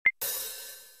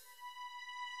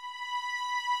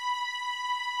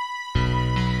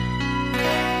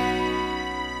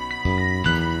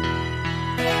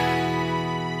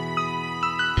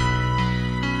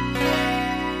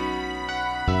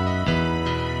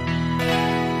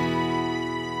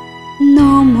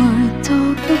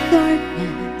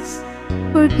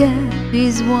forget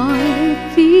is what it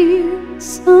feels.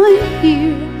 I'm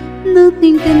here,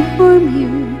 nothing can harm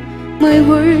you. My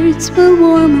words will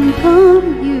warm and calm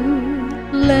you.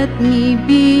 Let me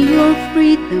be your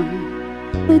freedom,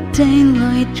 the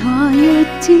daylight dry your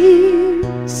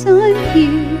tears. I'm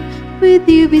here with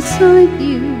you, beside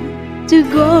you, to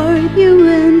guard you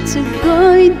and to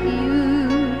guide you.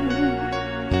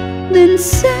 Then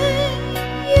say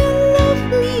you love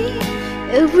me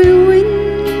every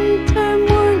winter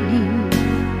morning.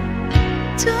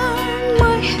 Turn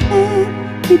my head,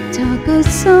 it took a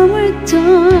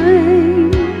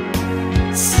summertime.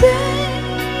 Say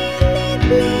you need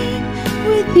me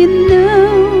with you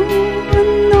now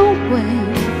and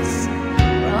always.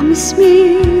 Promise me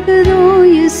that all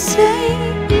you say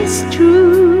is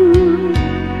true.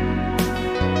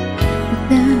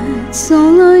 That's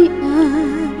all I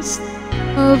ask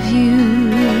of you.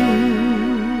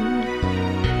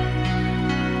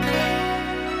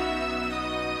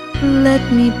 Let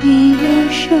me be your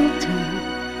shelter,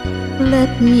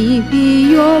 let me be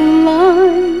your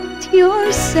light.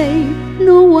 You're safe,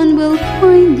 no one will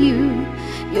find you.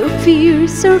 Your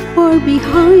fears are far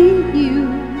behind you.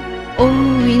 All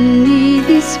we need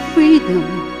is freedom,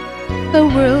 a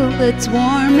world that's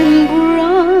warm and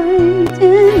bright.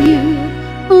 And you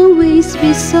always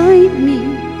beside me,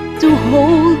 to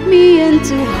hold me and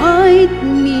to hide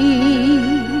me.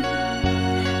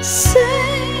 Say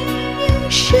you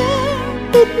share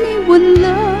with me one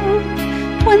love,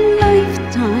 one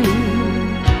lifetime.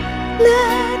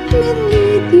 Let me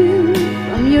lead you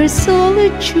from your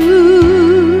solitude.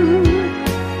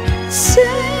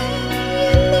 Say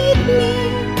you need me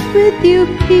with you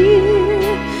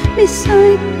here,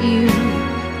 beside you.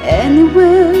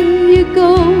 Anywhere you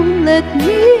go, let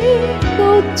me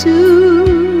go too.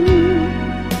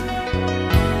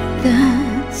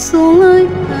 That's all I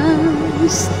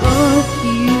ask of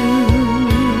you.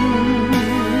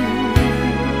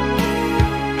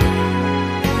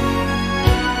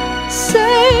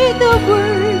 Say the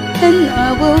word and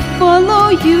I will follow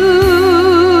you.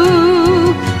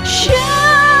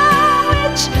 Share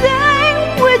each day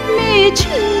with me, each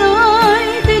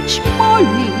night, each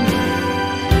morning.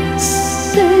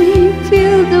 Say,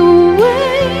 feel the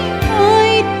way I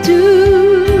do.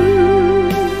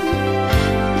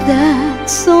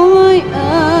 That's all I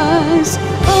ask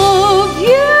of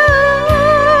you.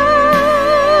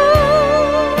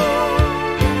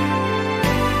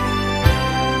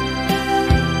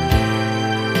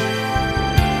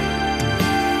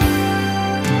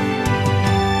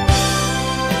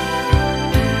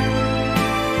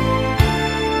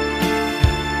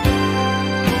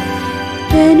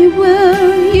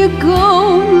 Anywhere you go,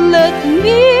 let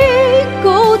me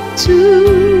go too.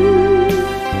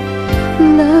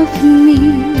 Love me,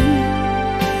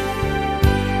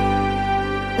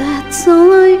 that's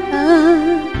all I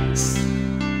ask.